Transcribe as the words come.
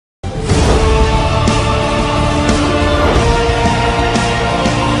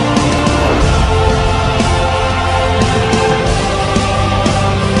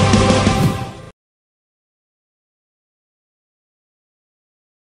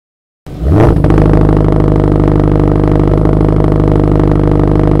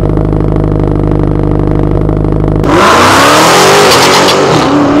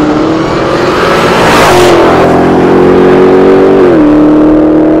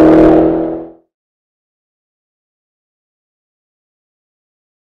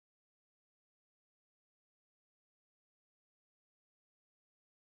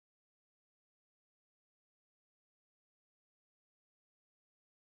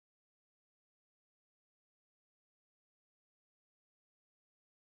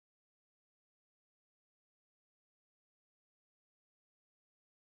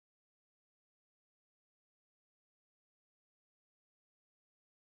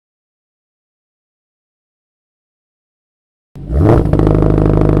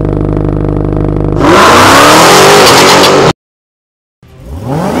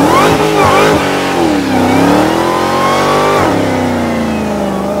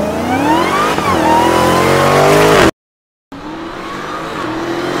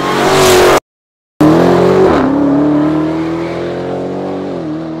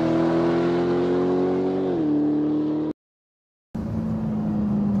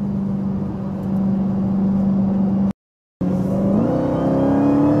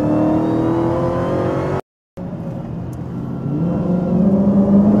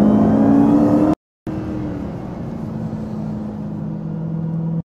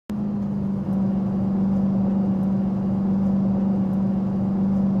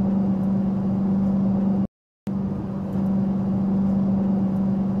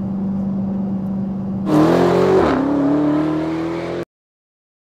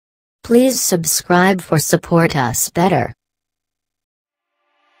Please subscribe for support us better.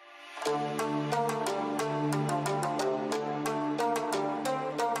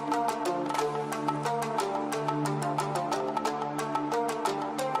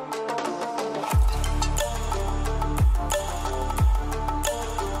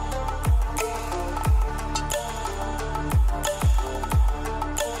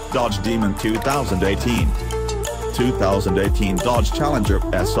 Dodge Demon 2018 Dodge Challenger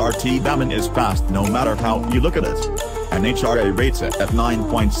SRT Demon is fast no matter how you look at it. NHRA rates it at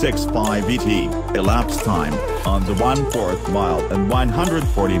 9.65 ET, elapsed time, on the 1/4 mile and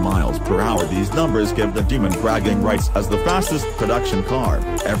 140 miles per hour. These numbers give the Demon bragging rights as the fastest production car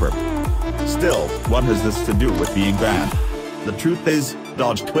ever. Still, what has this to do with being banned? The truth is,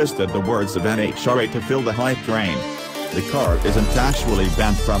 Dodge twisted the words of NHRA to fill the hype train. The car isn't actually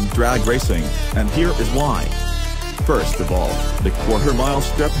banned from drag racing, and here is why. First of all, the quarter-mile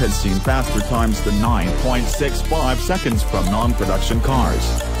strip has seen faster times than 9.65 seconds from non-production cars.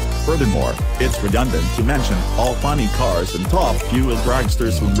 Furthermore, it's redundant to mention all funny cars and top-fuel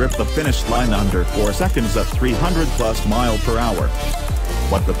dragsters who rip the finish line under 4 seconds at 300+ mph.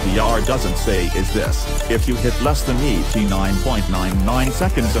 What the PR doesn't say is this: if you hit less than 89.99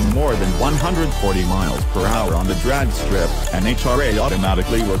 seconds and more than 140 mph on the drag strip, NHRA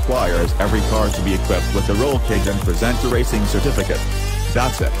automatically requires every car to be equipped with a roll cage and present a racing certificate.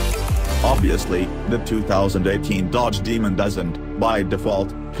 That's it. Obviously, the 2018 Dodge Demon doesn't, by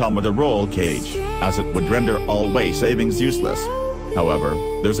default, come with a roll cage, as it would render all way savings useless. However,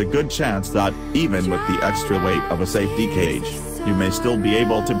 there's a good chance that, even with the extra weight of a safety cage, you may still be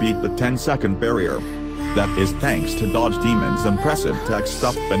able to beat the 10-second barrier. That is thanks to Dodge Demon's impressive tech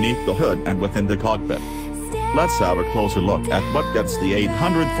stuff beneath the hood and within the cockpit. Let's have a closer look at what gets the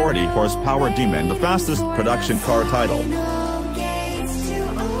 840 horsepower Demon the fastest production car title.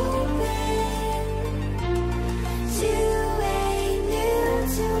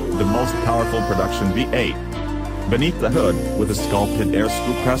 The most powerful production V8. Beneath the hood, with a sculpted air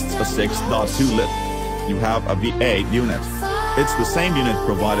scoop rests a 6.2 lit. You have a V8 unit. It's the same unit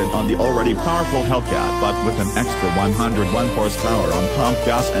provided on the already powerful Hellcat, but with an extra 101 horsepower on pump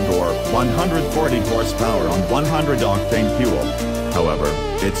gas and/or 140 horsepower on 100-octane fuel. However,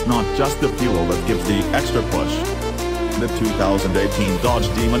 it's not just the fuel that gives the extra push. The 2018 Dodge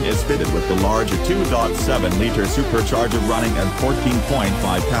Demon is fitted with the larger 2.7-liter supercharger running at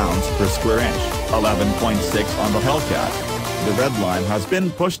 14.5 pounds per square inch, 11.6 on the Hellcat. The red line has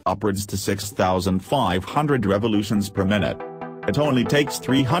been pushed upwards to 6,500 revolutions per minute. It only takes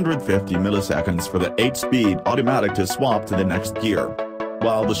 350 milliseconds for the 8-speed automatic to swap to the next gear.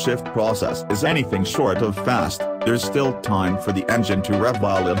 While the shift process is anything short of fast, there's still time for the engine to rev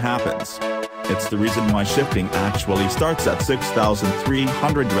while it happens. It's the reason why shifting actually starts at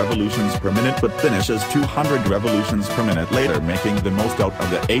 6,300 revolutions per minute but finishes 200 revolutions per minute later, making the most out of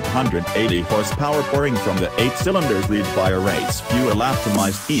the 880 horsepower pouring from the 8 cylinders lead by a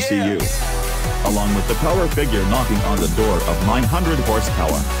race-fuel-optimized ECU. Along with the power figure knocking on the door of 900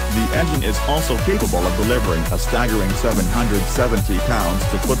 horsepower, the engine is also capable of delivering a staggering 770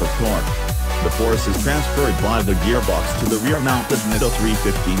 pounds-to-foot of torque. The force is transferred by the gearbox to the rear-mounted Nitto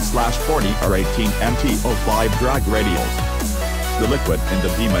 315/40 R18 MT05 drag radials. The liquid in the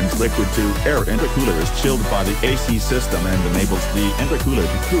Demon's liquid-to-air intercooler is chilled by the AC system and enables the intercooler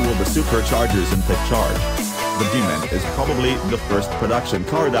to cool the superchargers in thick charge. The Demon is probably the first production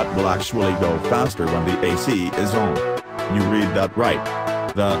car that will actually go faster when the AC is on. You read that right.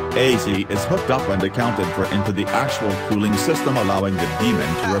 The AC is hooked up and accounted for into the actual cooling system, allowing the Demon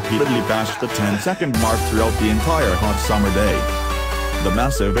to repeatedly bash the 10-second mark throughout the entire hot summer day. The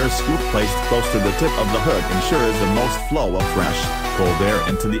massive air scoop placed close to the tip of the hood ensures the most flow of fresh, cold air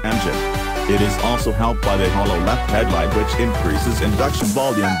into the engine. It is also helped by the hollow left headlight, which increases induction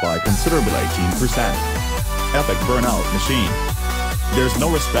volume by considerable 18%. Epic burnout machine. There's no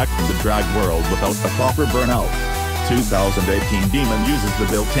respect in the drag world without a proper burnout. 2018 Demon uses the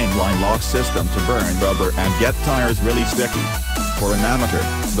built-in line lock system to burn rubber and get tires really sticky. For an amateur,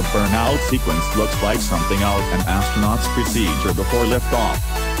 the burnout sequence looks like something out an astronaut's procedure before liftoff.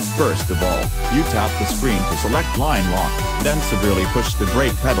 First of all, you tap the screen to select line lock, then severely push the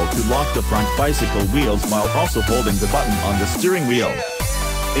brake pedal to lock the front bicycle wheels while also holding the button on the steering wheel.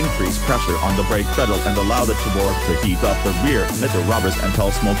 Increase pressure on the brake pedal and allow the turbo to heat up the rear nitto rubbers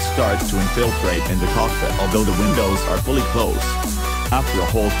until smoke starts to infiltrate in the cockpit, although the windows are fully closed. After a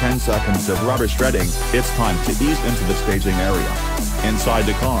whole 10 seconds of rubber shredding, it's time to ease into the staging area. Inside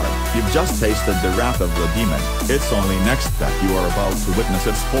the car, you've just tasted the wrath of the Demon. It's only next that you are about to witness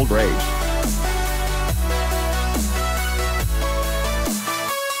its full rage.